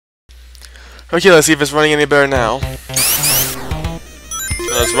Okay, let's see if it's running any better now.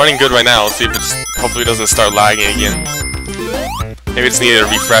 It's running good right now. Let's see if it's hopefully it doesn't start lagging again. Maybe just need to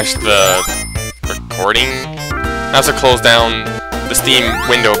refresh the recording. I have to close down the Steam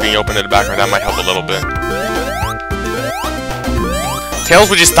window being open in the background. That might help a little bit. Tails,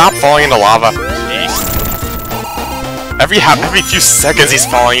 would you stop falling into lava? Jeez. Every few seconds he's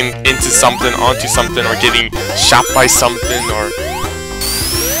falling into something, onto something, or getting shot by something, or...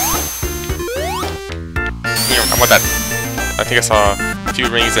 I want that. I think I saw a few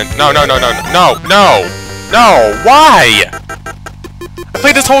rings and... No! Why? I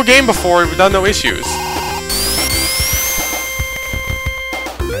played this whole game before without no issues.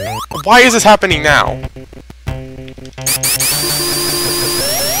 Why is this happening now?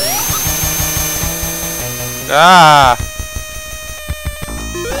 Ah!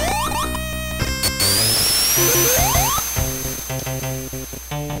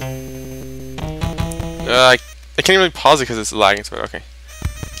 I can't really pause it because it's lagging, but okay.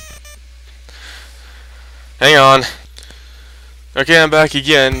 Hang on. Okay, I'm back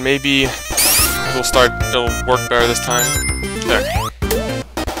again. Maybe it'll work better this time. There.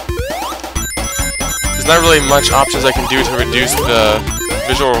 There's not really much options I can do to reduce the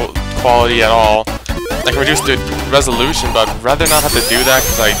visual quality at all. I can reduce the resolution, but I'd rather not have to do that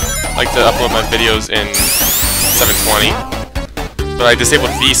because I like to upload my videos in 720. But I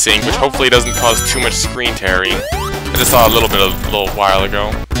disabled VSync, which hopefully doesn't cause too much screen tearing. I just saw a little while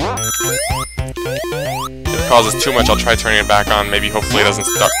ago. If it causes too much, I'll try turning it back on. Maybe hopefully it doesn't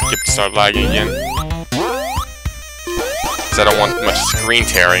start lagging again. Because I don't want much screen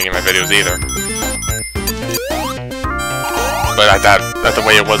tearing in my videos either. But at the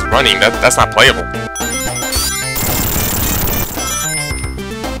way it was running, that's not playable.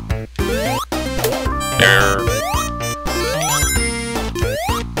 Error.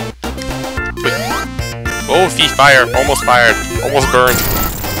 Oh, feet fire! Almost fired. Almost burned.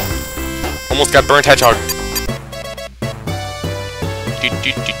 Almost got burnt, Hedgehog.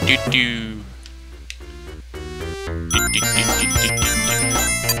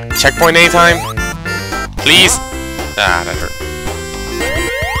 Checkpoint anytime? Please? Ah, that hurt.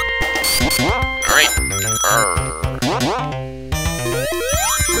 Alright.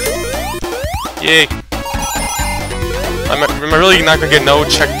 Yay. Am I really not gonna get no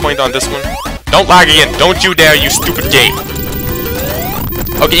checkpoint on this one? Don't lag again! Don't you dare, you stupid game!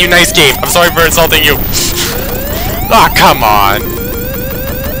 Okay, you nice game. I'm sorry for insulting you. Ah, come on!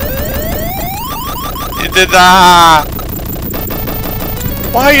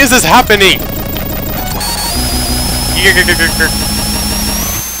 Why is this happening?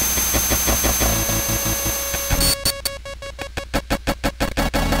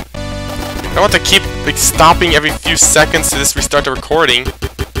 I want to keep like stopping every few seconds to just restart the recording.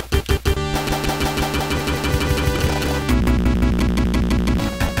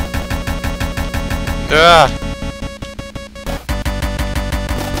 Ugh.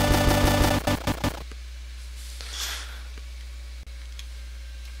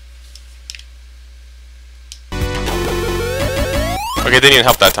 Okay, didn't even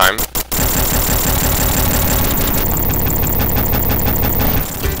help that time.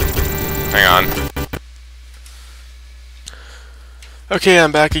 Hang on. Okay,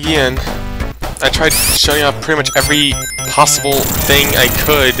 I'm back again. I tried shutting off pretty much every possible thing I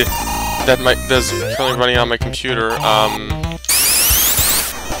could that's currently running on my computer. How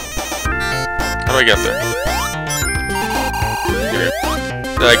do I get there? Here.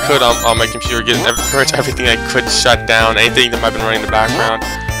 That I could on my computer, get pretty much everything I could shut down, anything that might have been running in the background.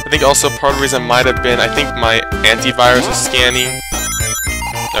 I think also part of the reason might have been, I think my antivirus was scanning.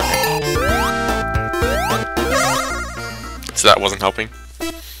 Okay. So that wasn't helping.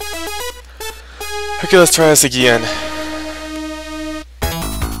 Okay, let's try this again.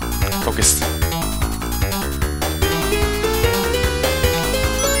 Focus.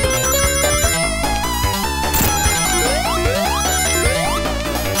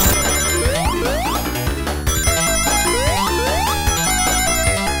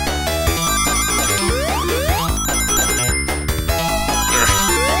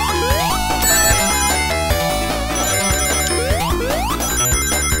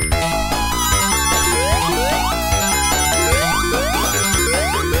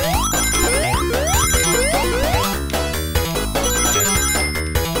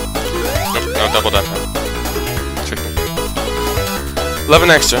 Double that time. 11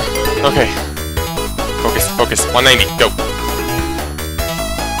 extra. Okay. Focus, focus. 190. Go.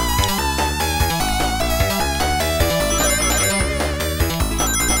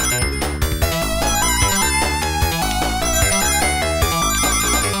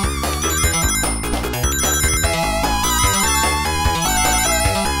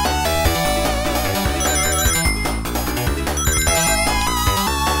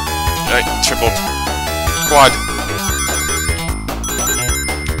 tripled. Quad.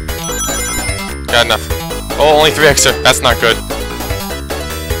 Got enough. Oh, only 3 extra. That's not good.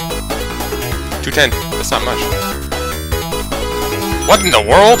 210. That's not much. What in the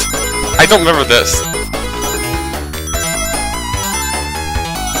world? I don't remember this.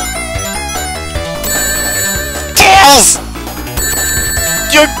 Tails!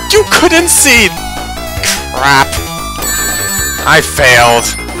 You couldn't see! Crap. I failed.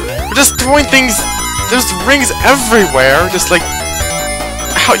 We're just throwing things... There's rings everywhere. Just like...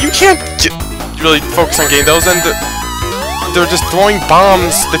 How... You can't really focus on getting those, and they're just throwing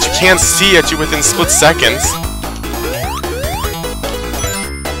bombs that you can't see at you within split seconds.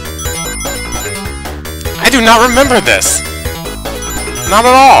 I do not remember this. Not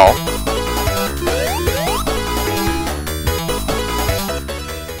at all.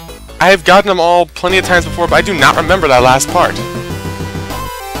 I have gotten them all plenty of times before, but I do not remember that last part.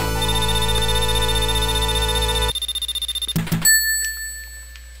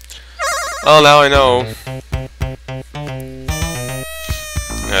 Well, now I know.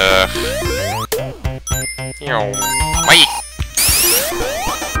 Wait!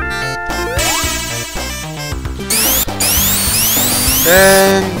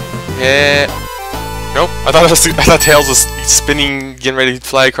 And... yeah... Nope, I thought Tails was spinning, getting ready to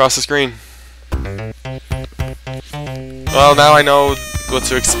fly across the screen. Well, now I know what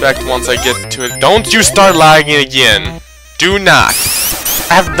to expect once I get to it. Don't you start lagging again! Do not!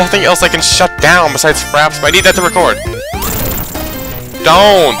 I have nothing else I can shut down besides Fraps, but I need that to record.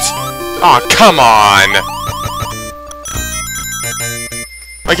 Don't! Aw, oh, come on!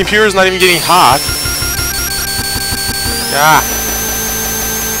 My computer's not even getting hot. Ah.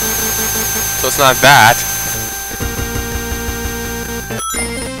 So it's not that.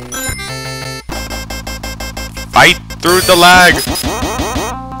 Fight through the lag!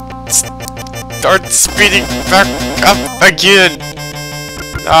 Start speeding back up again!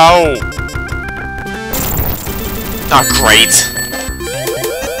 No! Not great!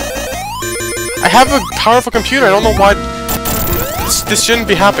 I have a powerful computer, I don't know why this shouldn't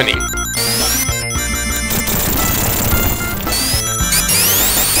be happening.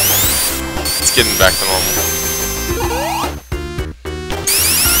 It's getting back to normal.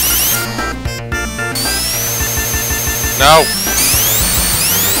 No!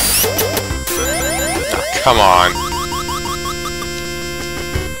 Oh, come on.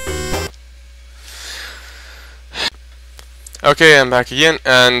 Okay, I'm back again,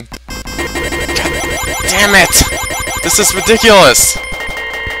 and... God damn it! This is ridiculous!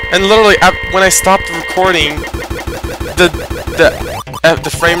 And literally, when I stopped recording,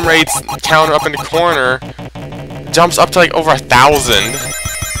 the frame rates counter up in the corner jumps up to like over 1,000.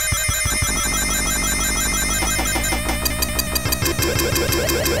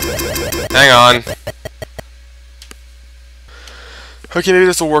 Hang on. Okay, maybe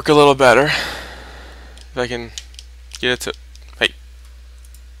this will work a little better. If I can get it to... Hey.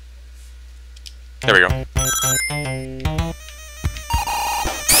 There we go.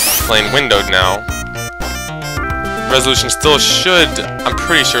 Playing windowed now. Resolution still should, I'm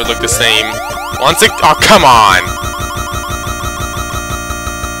pretty sure, look the same. Once it... Oh, come on!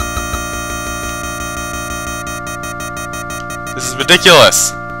 This is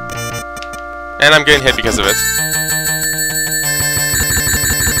ridiculous! And I'm getting hit because of it.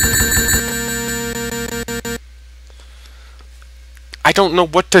 I don't know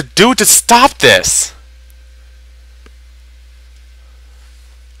what to do to stop this!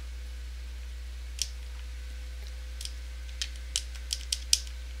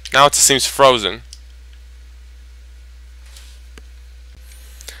 Now it seems frozen.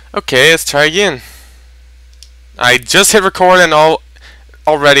 Okay, let's try again. I just hit record and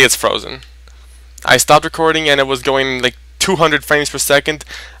already it's frozen. I stopped recording and it was going like 200 frames per second.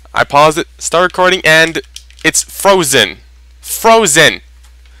 I paused it, start recording, and it's frozen. Frozen!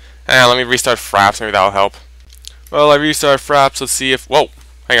 Hang on, let me restart Fraps, maybe that'll help. Well, I restart Fraps, let's see if... Whoa!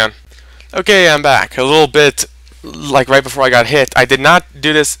 Hang on. Okay, I'm back. A little bit... like right before I got hit. I did not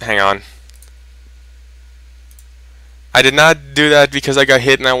do this. Hang on. I did not do that because I got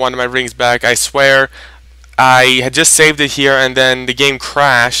hit and I wanted my rings back. I swear I had just saved it here and then the game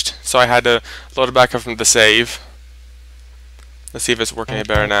crashed, so I had to load it back up from the save. Let's see if it's working any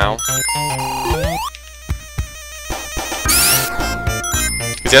better now.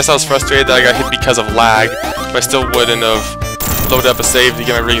 Because yes, I was frustrated that I got hit because of lag, but I still wouldn't have loaded up a save to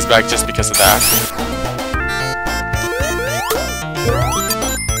get my rings back just because of that.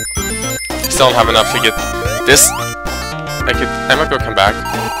 Still don't have enough to get this. I might be able to come back.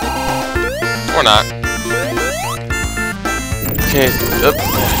 Or not. Okay,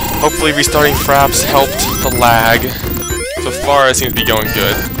 hopefully restarting Fraps helped the lag. So far, it seems to be going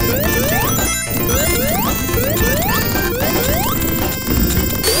good.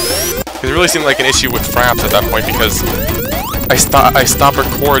 It really seemed like an issue with Fraps at that point because I stopped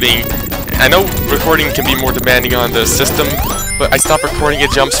recording. I know recording can be more demanding on the system, but I stopped recording,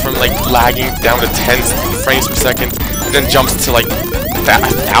 it jumps from like lagging down to 10 frames per second, and then jumps to like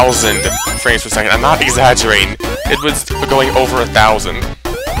 1,000 frames per second. I'm not exaggerating. It was going over 1,000.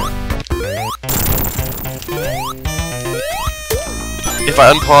 If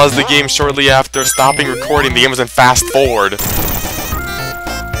I unpause the game shortly after stopping recording, the game was in fast forward.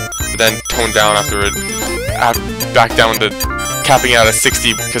 But then toned down after it, back down to capping out at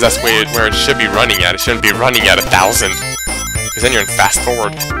 60, because that's where it should be running at. It shouldn't be running at 1,000, because then you're in fast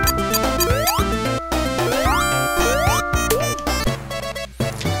forward.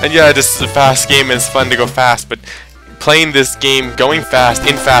 And yeah, this is a fast game and it's fun to go fast, but playing this game going fast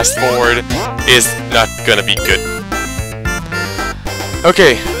in fast forward is not gonna be good.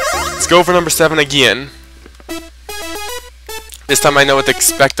 Okay, let's go for number 7 again. This time I know what to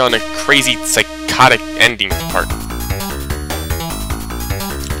expect on a crazy, psychotic ending part.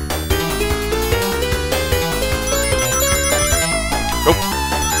 Oh,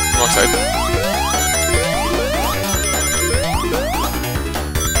 wrong side.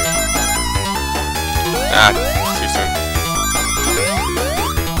 Ah, too soon.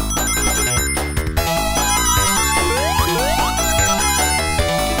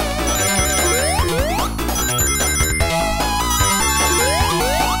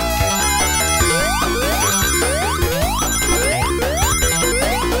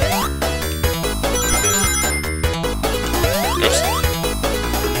 Oops.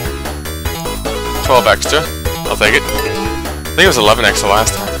 12 extra. I'll take it. I think it was 11 extra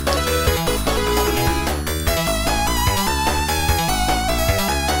last time.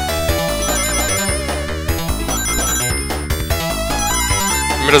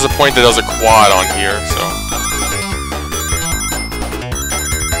 There's a point that does a quad on here, so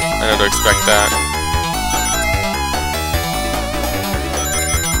I know to expect that.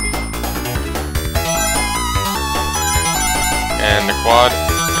 And the quad.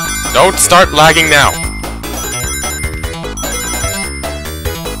 Don't start lagging now.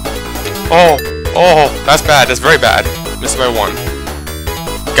 Oh, that's bad. That's very bad. Missed by 1.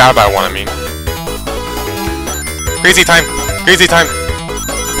 Got by 1, I mean. Crazy time. Crazy time.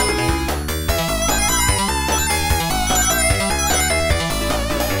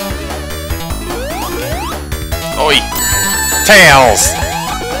 Oi! Tails!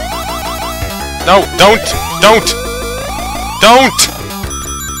 No, don't!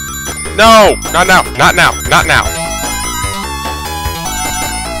 No! Not now! Not now! Not now!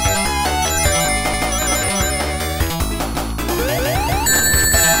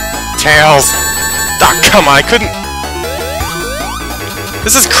 Tails! Ah, come on, I couldn't...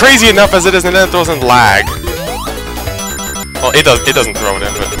 This is crazy enough as it is, and then it throws in lag. Well, it doesn't throw it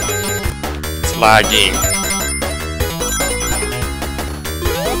in, but... It's lagging.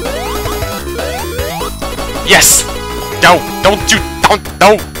 Yes! No!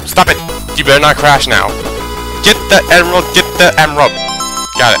 Don't! Stop it! You better not crash now. Get the emerald! Get the emerald!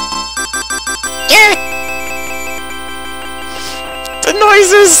 Got it. Yeah! The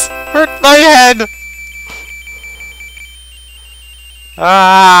noises hurt my head!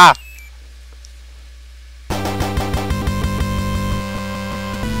 Ah!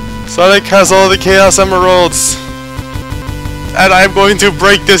 Sonic has all the Chaos Emeralds! And I'm going to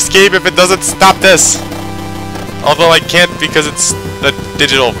break this game if it doesn't stop this! Although I can't because it's a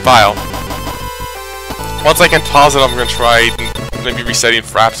digital file. Once I can pause it, I'm gonna try maybe resetting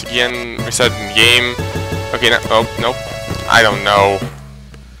Fraps again, resetting the game. Okay, now, oh, nope. I don't know.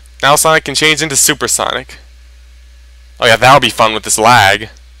 Now Sonic can change into Super Sonic. Oh yeah, that'll be fun with this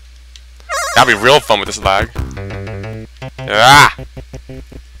lag. That'll be real fun with this lag. Ah!